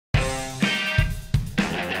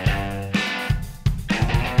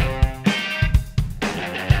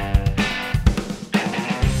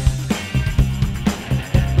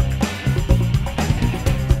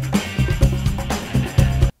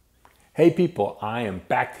Hey people, I am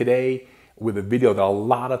back today with a video that a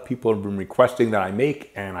lot of people have been requesting that I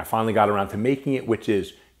make, and I finally got around to making it, which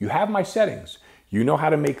is, you have my settings. You know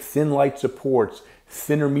how to make thin light supports,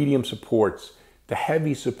 thinner medium supports, the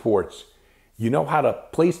heavy supports. You know how to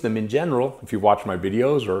place them in general if you watch my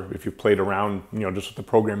videos or if you've played around, just with the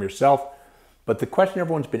program yourself. But the question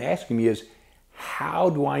everyone's been asking me is,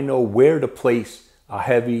 how do I know where to place a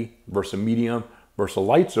heavy versus a medium versus a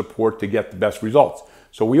light support to get the best results?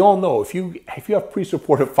 So we all know if you have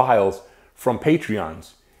pre-supported files from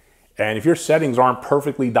Patreons, and if your settings aren't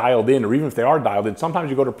perfectly dialed in, or even if they are dialed in, sometimes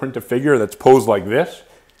you go to print a figure that's posed like this,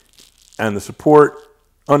 and the support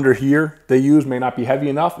under here they use may not be heavy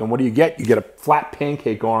enough, and what do you get? You get a flat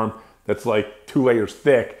pancake arm that's like 2 layers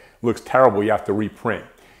thick, looks terrible, you have to reprint.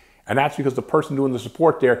 And that's because the person doing the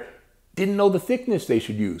support there didn't know the thickness they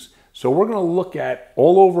should use. So we're gonna look at,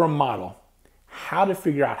 all over a model, how to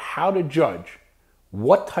figure out how to judge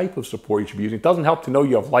what type of support you should be using. It doesn't help to know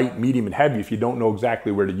you have light, medium, and heavy if you don't know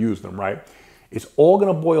exactly where to use them, right? It's all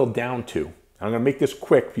gonna boil down to, and I'm gonna make this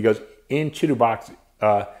quick because in Chitterbox,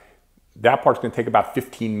 that part's gonna take about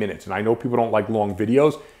 15 minutes, and I know people don't like long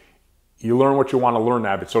videos. You learn what you wanna learn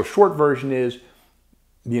out of it. So short version is,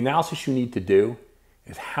 the analysis you need to do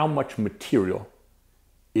is how much material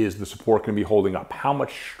is the support gonna be holding up? How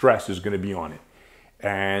much stress is gonna be on it?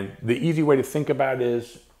 And the easy way to think about it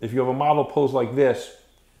is, if you have a model posed like this,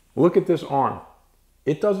 look at this arm.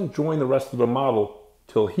 It doesn't join the rest of the model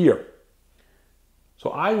till here. So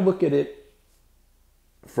I look at it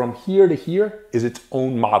from here to here is its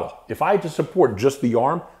own model. If I had to support just the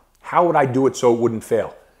arm, how would I do it so it wouldn't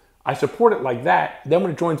fail? I support it like that, then when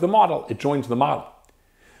it joins the model, it joins the model.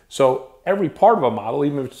 So every part of a model,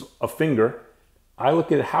 even if it's a finger, I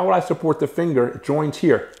look at it, how would I support the finger? It joins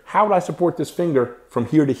here. How would I support this finger from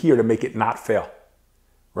here to make it not fail?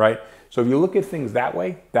 Right? So if you look at things that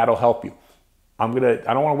way, that'll help you. I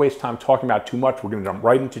don't want to waste time talking about too much. We're going to jump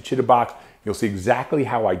right into Chitterbox. You'll see exactly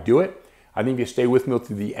how I do it. I think if you stay with me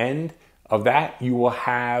to the end of that, you will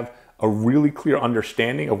have a really clear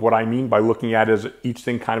understanding of what I mean by looking at each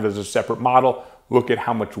thing kind of as a separate model. Look at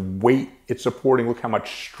how much weight it's supporting. Look how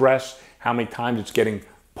much stress, how many times it's getting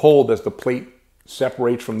pulled as the plate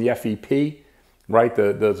separates from the FEP, right?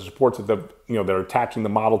 The supports that that are attaching the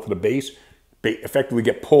model to the base effectively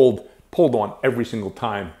get pulled on every single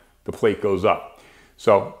time the plate goes up.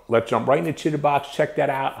 So let's jump right into Chitterbox. Check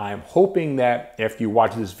that out. I'm hoping that after you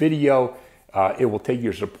watch this video, it will take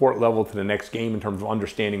your support level to the next game in terms of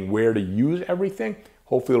understanding where to use everything.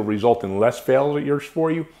 Hopefully it'll result in less failures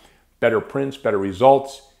for you, better prints, better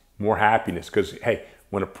results, more happiness. Because hey,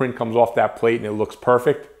 when a print comes off that plate and it looks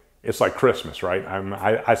perfect, it's like Christmas, right?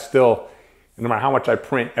 I still, no matter how much I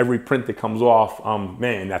print, every print that comes off,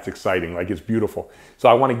 man, that's exciting. Like, it's beautiful. So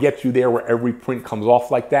I want to get you there where every print comes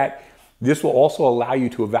off like that. This will also allow you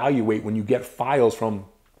to evaluate when you get files from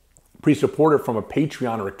pre-supported from a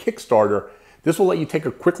Patreon or a Kickstarter. This will let you take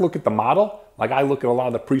a quick look at the model. Like, I look at a lot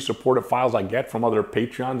of the pre-supported files I get from other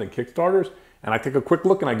Patreons and Kickstarters, and I take a quick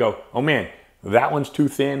look and I go, oh man, that one's too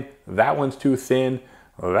thin, that one's too thin,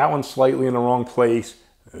 that one's slightly in the wrong place.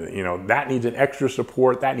 That needs an extra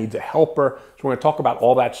support, that needs a helper. So we're going to talk about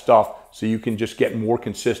all that stuff so you can just get more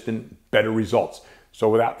consistent, better results. So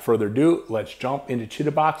without further ado, let's jump into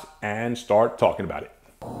Chitterbox and start talking about it.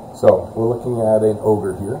 So we're looking at an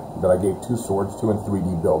ogre here that I gave 2 swords to in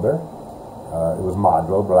 3D Builder. It was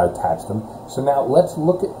modular, but I attached them. So now let's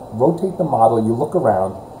rotate the model, you look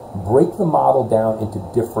around, break the model down into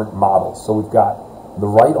different models. So we've got the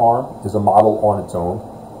right arm is a model on its own.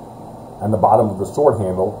 And the bottom of the sword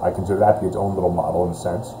handle, I consider that to be its own little model in a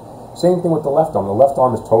sense. Same thing with the left arm. The left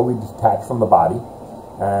arm is totally detached from the body,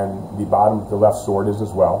 and the bottom of the left sword is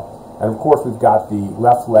as well. And of course we've got the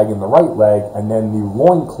left leg and the right leg, and then the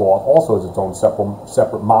loincloth also is its own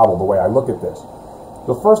separate model, the way I look at this.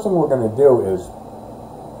 The first thing we're going to do is,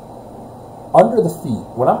 under the feet,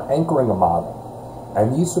 when I'm anchoring a model,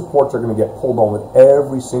 and these supports are going to get pulled on with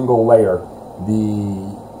every single layer,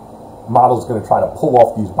 the model is going to try to pull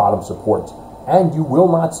off these bottom supports, and you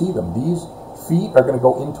will not see them. These feet are going to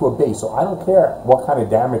go into a base, so I don't care what kind of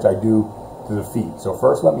damage I do to the feet. So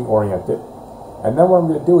first let me orient it, and then what I'm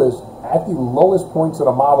going to do is, at the lowest points of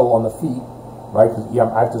the model on the feet, right, because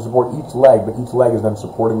I have to support each leg, but each leg is then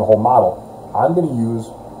supporting the whole model, I'm going to use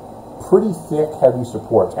pretty thick, heavy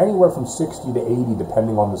supports, anywhere from 60 to 80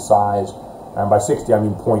 depending on the size, and by 60 I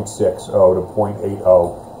mean 0.60 to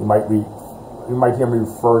 0.80. You might hear me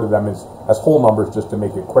refer to them as whole numbers just to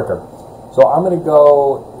make it quicker. So I'm going to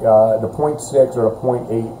go the 0.6 or the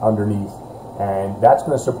 0.8 underneath, and that's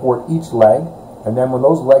going to support each leg. And then when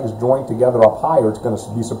those legs join together up higher, it's going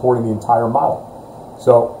to be supporting the entire model.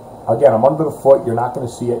 So again, I'm under the foot. You're not going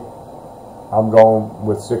to see it. I'm going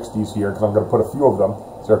with 60s here because I'm going to put a few of them.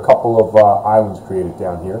 So there are a couple of islands created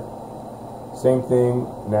down here. Same thing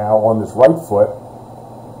now on this right foot.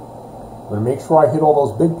 I'm going to make sure I hit all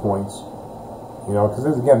those big points. You know, because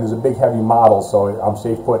again, there's a big heavy model, so I'm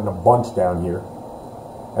safe putting a bunch down here.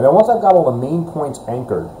 And then once I've got all the main points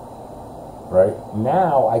anchored, right,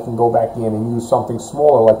 now I can go back in and use something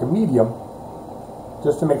smaller like a medium,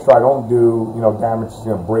 just to make sure I don't do, you know, damage that's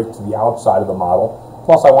going to break to the outside of the model.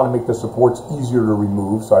 Plus, I want to make the supports easier to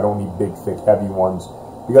remove, so I don't need big, thick, heavy ones.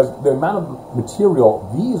 Because the amount of material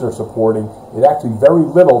these are supporting is actually very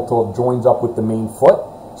little till it joins up with the main foot.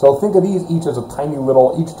 So think of these each as a tiny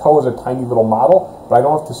little, each toe is a tiny little model, but I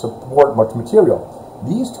don't have to support much material.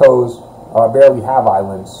 These toes barely have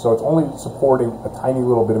islands, so it's only supporting a tiny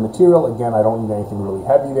little bit of material. Again, I don't need anything really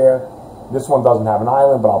heavy there. This one doesn't have an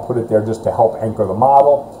island, but I'll put it there just to help anchor the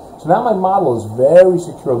model. So now my model is very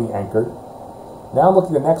securely anchored. Now look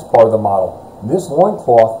at the next part of the model. This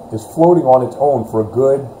loincloth is floating on its own for a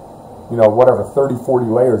good, you know, whatever, 30, 40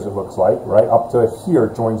 layers it looks like, right? Up to here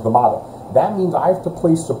it joins the model. That means I have to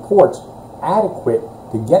place supports adequate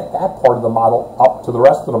to get that part of the model up to the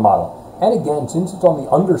rest of the model. And again, since it's on the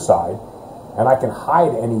underside, and I can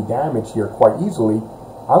hide any damage here quite easily,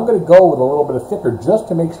 I'm going to go with a little bit of thicker just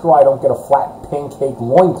to make sure I don't get a flat pancake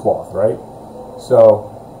loincloth, right? So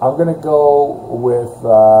I'm going to go with,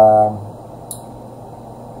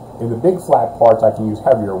 in the big flat parts, I can use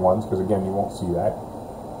heavier ones, because again, you won't see that.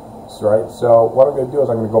 Right, so what I'm going to do is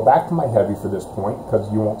I'm going to go back to my heavy for this point, because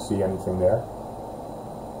you won't see anything there.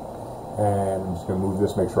 And I'm just going to move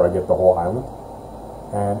this, make sure I get the whole island.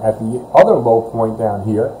 And at the other low point down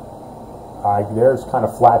here, there's kind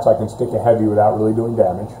of flat, so I can stick a heavy without really doing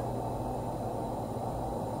damage.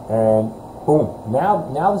 And boom, now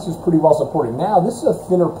this is pretty well supported. Now this is a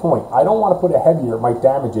thinner point. I don't want to put a heavier, it might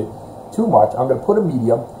damage it too much. I'm going to put a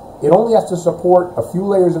medium. It only has to support a few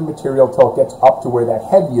layers of material till it gets up to where that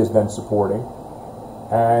heavy is then supporting.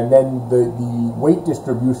 And then the weight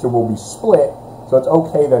distribution will be split, so it's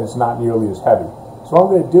okay that it's not nearly as heavy. So what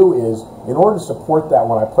I'm going to do is, in order to support that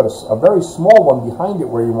one, I put a very small one behind it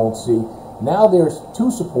where you won't see. Now there's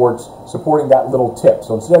two supports supporting that little tip.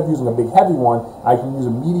 So instead of using a big heavy one, I can use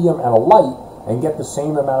a medium and a light and get the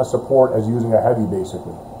same amount of support as using a heavy,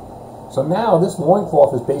 basically. So now this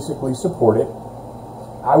loincloth is basically supported.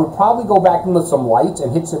 I would probably go back in with some lights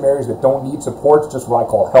and hit some areas that don't need supports, just what I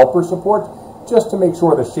call helper support, just to make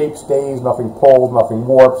sure the shape stays, nothing pulls, nothing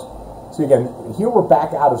warps. So again, here we're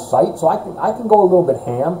back out of sight, so I can go a little bit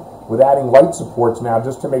ham with adding light supports now,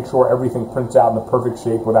 just to make sure everything prints out in the perfect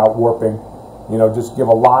shape without warping. You know, just give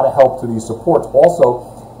a lot of help to these supports. Also,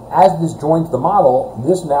 as this joins the model,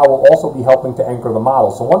 this now will also be helping to anchor the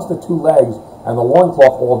model. So once the two legs and the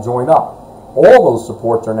loincloth all join up, all those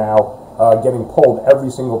supports are now getting pulled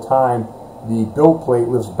every single time the build plate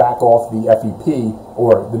lifts back off the FEP,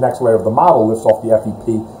 or the next layer of the model lifts off the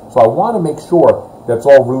FEP. So I want to make sure that's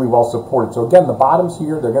all really well supported. So again, the bottoms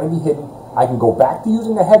here, they're going to be hidden. I can go back to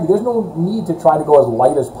using a heavy. There's no need to try to go as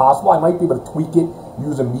light as possible. I might be able to tweak it,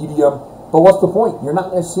 use a medium, but what's the point? You're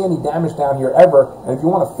not going to see any damage down here ever, and if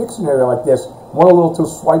you want to fix an area like this, one little two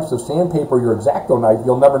swipes of sandpaper, your X-Acto knife,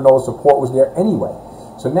 you'll never know the support was there anyway.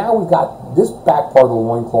 So now we've got this back part of the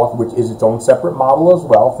loincloth, which is its own separate model as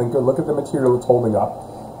well. Look at the material it's holding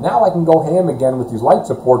up. Now I can go ham again with these light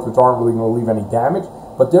supports, which aren't really going to leave any damage,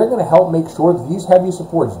 but they're going to help make sure that these heavy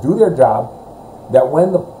supports do their job, that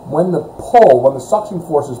when the suction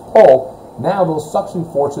forces pull, now those suction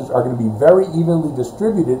forces are going to be very evenly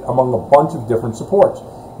distributed among a bunch of different supports.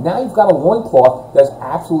 Now you've got a loincloth that's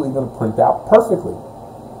absolutely going to print out perfectly.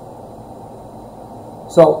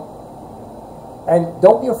 So, and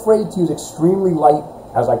don't be afraid to use extremely light,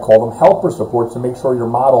 as I call them, helper supports to make sure your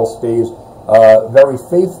model stays very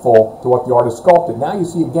faithful to what the artist sculpted. Now you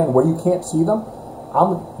see again where you can't see them,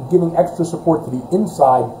 I'm giving extra support to the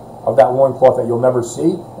inside of that loincloth that you'll never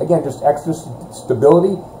see. Again, just extra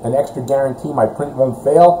stability and extra guarantee my print won't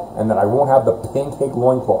fail and that I won't have the pancake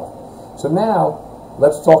loincloth. So now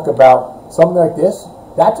let's talk about something like this.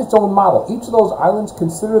 That's its own model. Each of those islands,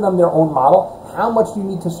 consider them their own model. How much do you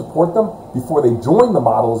need to support them before they join the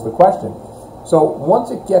model is the question. So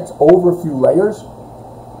once it gets over a few layers,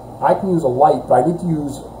 I can use a light, but I need to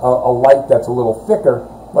use a light that's a little thicker,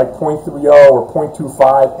 like 0.30 or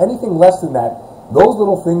 0.25. Anything less than that, those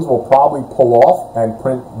little things will probably pull off and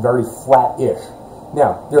print very flat-ish.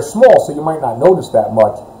 Now, they're small, so you might not notice that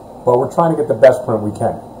much, but we're trying to get the best print we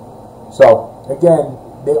can. So, again,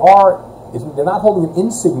 they're not holding an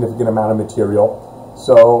insignificant amount of material,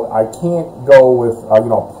 so I can't go with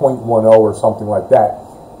 0.10 or something like that.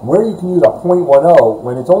 Where you can use a 0.10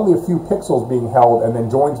 when it's only a few pixels being held and then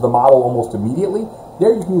joins the model almost immediately,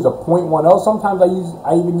 there you can use a 0.10. Sometimes I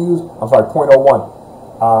even use 0.01.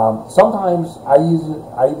 Sometimes I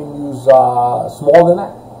even use smaller than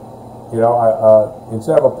that. You know,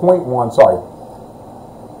 instead of a 0.1, sorry.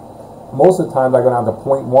 Most of the times I go down to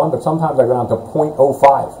 0.1, but sometimes I go down to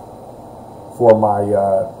 0.05 for my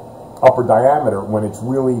upper diameter when it's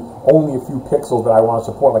really only a few pixels that I want to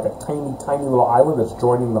support, like a tiny, tiny little island that's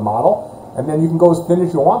joining the model. And then you can go as thin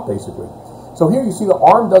as you want, basically. So here you see the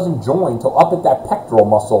arm doesn't join till up at that pectoral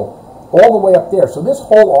muscle, all the way up there. So this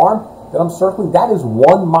whole arm that I'm circling, that is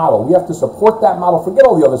one model. We have to support that model. Forget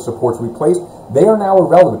all the other supports we placed. They are now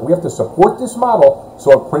irrelevant. We have to support this model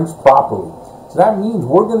so it prints properly. So that means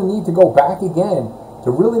we're going to need to go back again to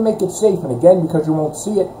really make it safe. And again, because you won't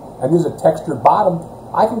see it, and there's a textured bottom,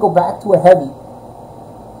 I can go back to a heavy,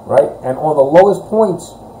 right? And on the lowest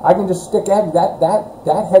points, I can just stick a heavy.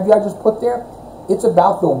 That heavy I just put there, it's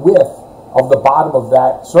about the width of the bottom of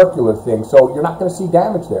that circular thing. So you're not going to see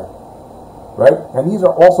damage there, right? And these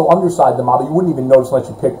are also underside the model. You wouldn't even notice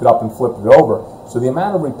unless you picked it up and flipped it over. So the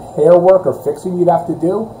amount of repair work or fixing you'd have to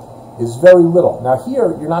do is very little. Now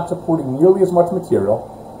here, you're not supporting nearly as much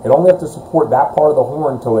material. It only have to support that part of the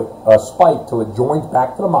horn till it spike, till it joins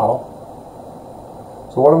back to the model.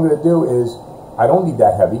 So what I'm going to do is, I don't need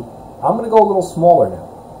that heavy. I'm going to go a little smaller now.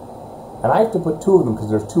 And I have to put two of them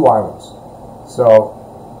because there's two islands. So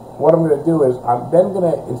what I'm going to do is, I'm then going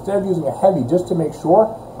to, instead of using a heavy just to make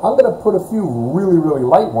sure, I'm going to put a few really, really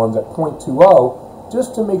light ones at 0.20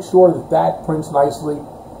 just to make sure that that prints nicely,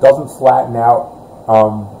 doesn't flatten out.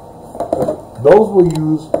 Those will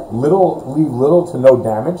leave little to no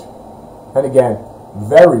damage. And again,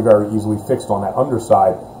 very, very easily fixed on that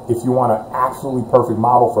underside. If you want an absolutely perfect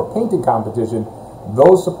model for a painting competition,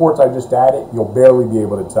 those supports I just added, you'll barely be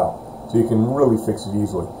able to tell. So you can really fix it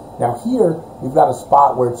easily. Now here, we've got a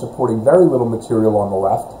spot where it's supporting very little material on the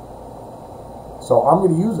left. So I'm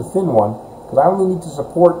going to use a thin one, because I only need to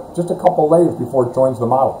support just a couple layers before it joins the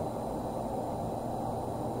model.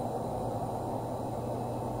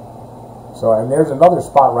 So, and there's another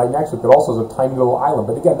spot right next to it that also is a tiny little island.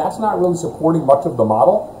 But again, that's not really supporting much of the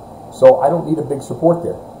model, so I don't need a big support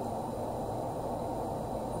there.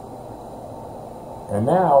 And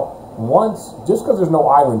now, just because there's no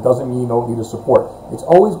island doesn't mean you don't need a support. It's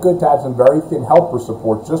always good to have some very thin helper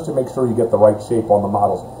support just to make sure you get the right shape on the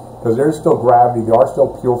models. Because there's still gravity, there are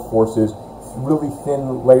still pure forces. Really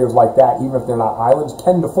thin layers like that, even if they're not islands,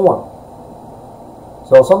 can deform.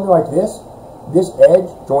 So something like this edge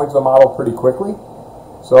joins the model pretty quickly.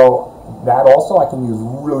 So that also, I can use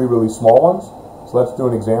really, really small ones. So let's do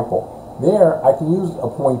an example. There, I can use a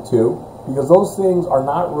 0.2 because those things are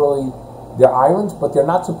not really, they're islands, but they're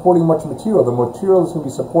not supporting much material. The material is going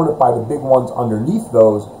to be supported by the big ones underneath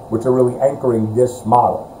those, which are really anchoring this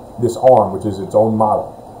model, this arm, which is its own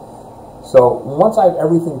model. So once I have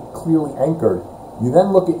everything clearly anchored, you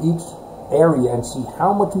then look at each area and see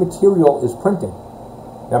how much material is printing.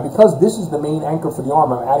 Now because this is the main anchor for the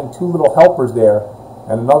arm, I'm adding two little helpers there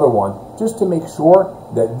and another one, just to make sure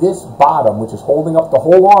that this bottom, which is holding up the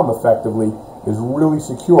whole arm effectively, is really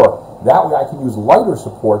secure. That way I can use lighter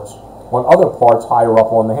supports on other parts higher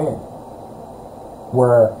up on the hand,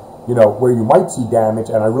 where you might see damage,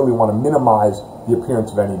 and I really want to minimize the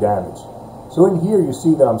appearance of any damage. So in here you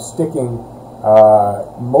see that I'm sticking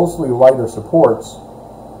mostly lighter supports.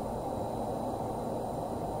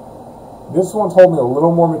 This one's holding a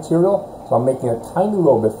little more material, so I'm making it a tiny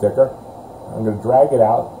little bit thicker. I'm going to drag it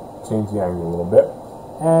out, change the angle a little bit,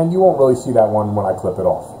 and you won't really see that one when I clip it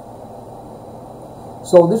off.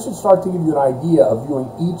 So this should start to give you an idea of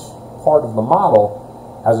viewing each part of the model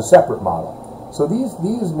as a separate model. So these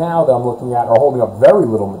now that I'm looking at are holding up very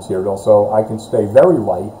little material, so I can stay very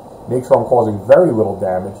light, make sure I'm causing very little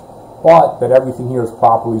damage, but that everything here is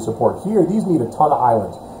properly supported. Here, these need a ton of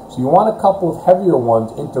islands. So you want a couple of heavier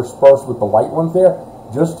ones interspersed with the light ones there,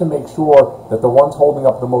 just to make sure that the ones holding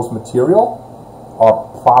up the most material are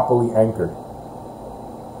properly anchored.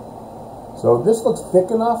 So this looks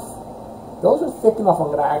thick enough. Those are thick enough,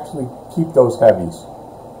 I'm going to actually keep those heavies.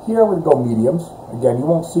 Here I'm going to go mediums. Again, you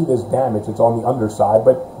won't see this damage, it's on the underside,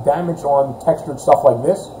 but damage on textured stuff like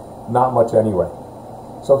this, not much anyway.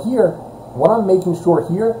 So here, when I'm making sure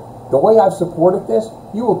here, the way I've supported this,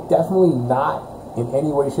 you will definitely not in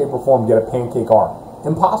any way, shape, or form get a pancake arm.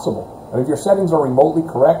 Impossible. And if your settings are remotely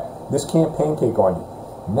correct, this can't pancake on you.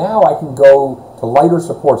 Now I can go to lighter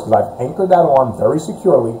supports because I've anchored that arm very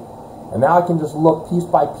securely, and now I can just look piece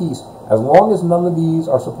by piece. As long as none of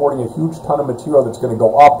these are supporting a huge ton of material that's going to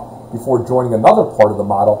go up before joining another part of the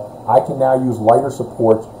model, I can now use lighter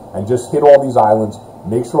supports and just hit all these islands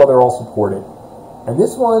Make sure they're all supported. And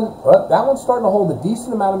this one, that one's starting to hold a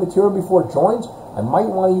decent amount of material before it joins. I might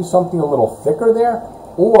want to use something a little thicker there,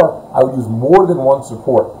 or I would use more than one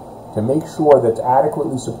support to make sure that it's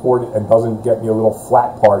adequately supported and doesn't get me a little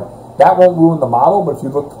flat part. That won't ruin the model, but if you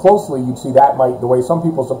look closely, you'd see that might, the way some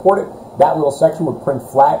people support it, that little section would print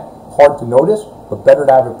flat, hard to notice, but better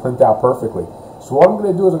to have it print out perfectly. So what I'm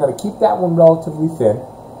going to do is I'm going to keep that one relatively thin,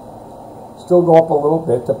 still go up a little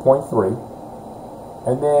bit to 0.3,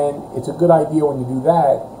 and then it's a good idea when you do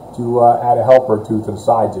that to add a helper or two to the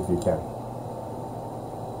sides if you can.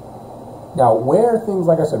 Now, where things,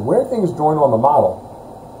 like I said, where things join on the model,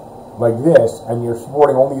 like this, and you're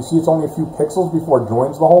supporting only, you see it's only a few pixels before it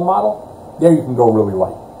joins the whole model, there you can go really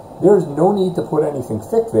light. There's no need to put anything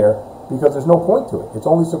thick there because there's no point to it. It's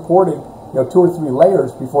only supporting 2 or 3 layers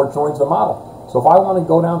before it joins the model. So if I want to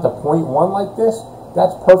go down to 0.1 like this,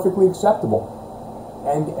 that's perfectly acceptable.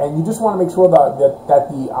 And you just want to make sure that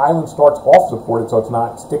the island starts off supported so it's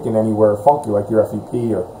not sticking anywhere funky like your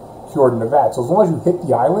FEP or cured in the vat. So as long as you hit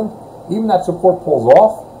the island, even that support pulls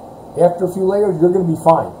off, after a few layers, you're going to be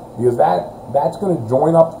fine. Because that's going to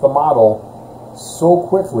join up the model so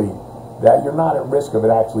quickly that you're not at risk of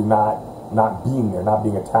it actually not being there, not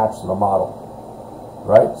being attached to the model.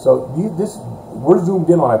 Right? So we're zoomed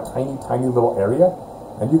in on a tiny, tiny little area.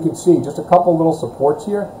 And you can see just a couple little supports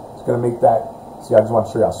here. It's going to make that, see, I just want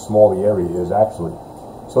to show you how small the area is actually.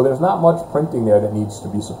 So there's not much printing there that needs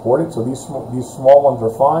to be supported. So these small ones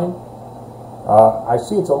are fine. I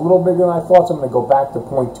see it's a little bigger than I thought, so I'm going to go back to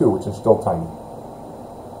 0.2, which is still tiny.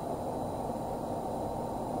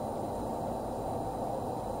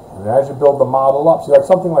 And as you build the model up, see, like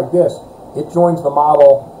something like this, it joins the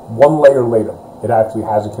model 1 layer later. It actually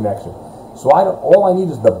has a connection. So all I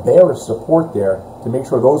need is the barest support there to make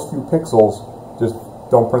sure those few pixels just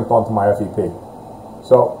don't print onto my FEP.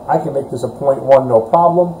 So I can make this a 0.1, no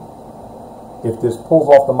problem. If this pulls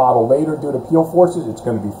off the model later due to peel forces, it's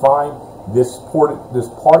going to be fine. This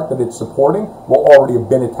part that it's supporting will already have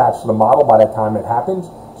been attached to the model by the time it happens,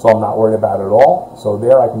 so I'm not worried about it at all. So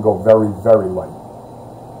there I can go very, very light.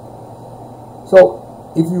 So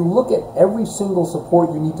if you look at every single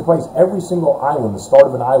support you need to place, every single island, the start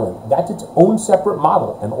of an island, that's its own separate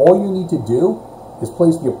model, and all you need to do is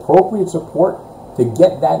place the appropriate support to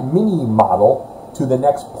get that mini model to the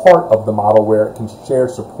next part of the model where it can share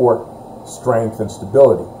support, strength, and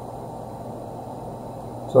stability.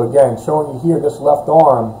 So again, showing you here this left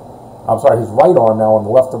arm, his right arm now on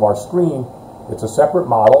the left of our screen, it's a separate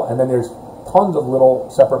model, and then there's tons of little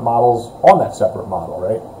separate models on that separate model,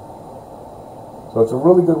 right? So it's a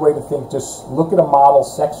really good way to think. Just look at a model,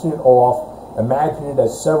 section it off, imagine it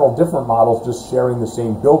as several different models just sharing the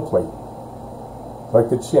same build plate. Like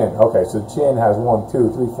the chin. Okay, so the chin has 1,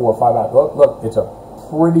 2, 3, 4, 5 out. Look, it's a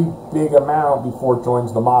pretty big amount before it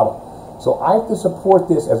joins the model. So I have to support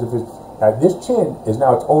this as if it's, this chin is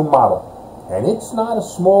now its own model. And it's not a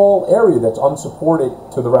small area that's unsupported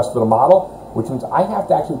to the rest of the model, which means I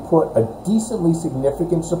have to actually put a decently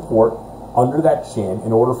significant support under that chin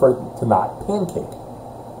in order for it to not pancake.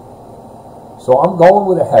 So I'm going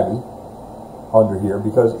with a heavy under here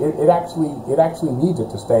because it actually needs it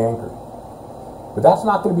to stay anchored. But that's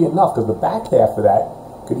not going to be enough because the back half of that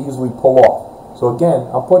could easily pull off. So again,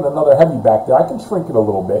 I'm putting another heavy back there. I can shrink it a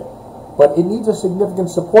little bit, but it needs a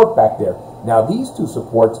significant support back there. Now these two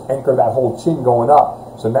supports anchor that whole chin going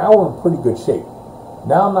up. So now we're in pretty good shape.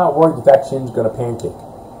 Now I'm not worried that chin's going to pancake.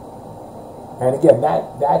 And again,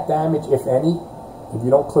 that damage, if any, if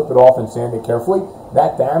you don't clip it off and sand it carefully,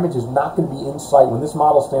 that damage is not going to be in sight. When this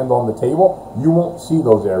model stands on the table, you won't see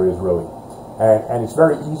those areas really. And it's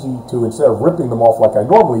very easy to, instead of ripping them off like I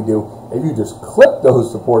normally do, if you just clip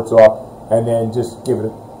those supports off and then just give it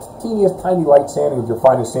a teeniest tiny light sanding with your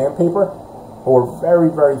finest sandpaper or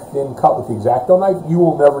very, very thin cut with the X-Acto knife, you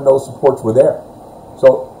will never know supports were there.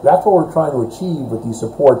 So that's what we're trying to achieve with these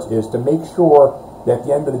supports, is to make sure that at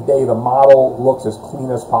the end of the day the model looks as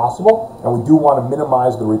clean as possible, and we do want to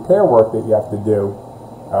minimize the repair work that you have to do.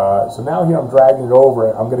 So now here I'm dragging it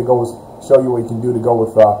over. I'm going to go show you what you can do to go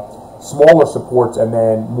with smaller supports and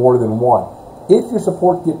then more than one. If your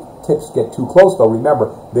support tips get too close, though, remember,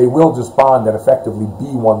 they will just bond and effectively be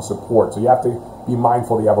one support. So you have to be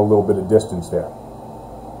mindful that you have a little bit of distance there.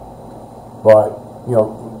 But,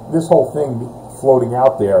 this whole thing floating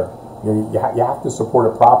out there, you have to support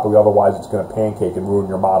it properly, otherwise it's going to pancake and ruin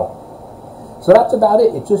your model. So that's about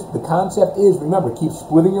it. It's just, the concept is, remember, keep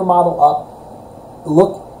splitting your model up.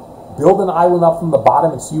 Build an island up from the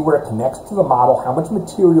bottom and see where it connects to the model, how much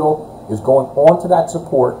material is going onto that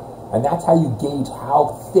support, and that's how you gauge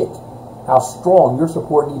how thick, how strong your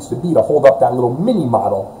support needs to be to hold up that little mini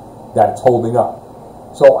model that it's holding up.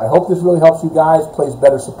 So I hope this really helps you guys place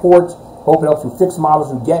better supports. Hope it helps you fix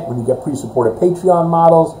models you get when you get pre-supported Patreon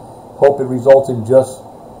models. Hope it results in just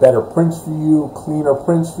better prints for you, cleaner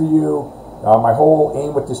prints for you. My whole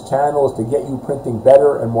aim with this channel is to get you printing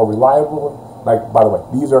better and more reliable. Like, by the way,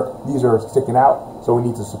 these are sticking out, so we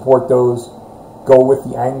need to support those. Go with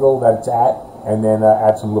the angle that it's at, and then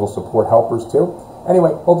add some little support helpers too.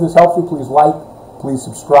 Anyway, hope this helps you. Please like, please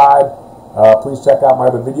subscribe, please check out my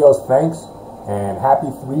other videos. Thanks, and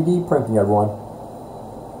happy 3D printing, everyone.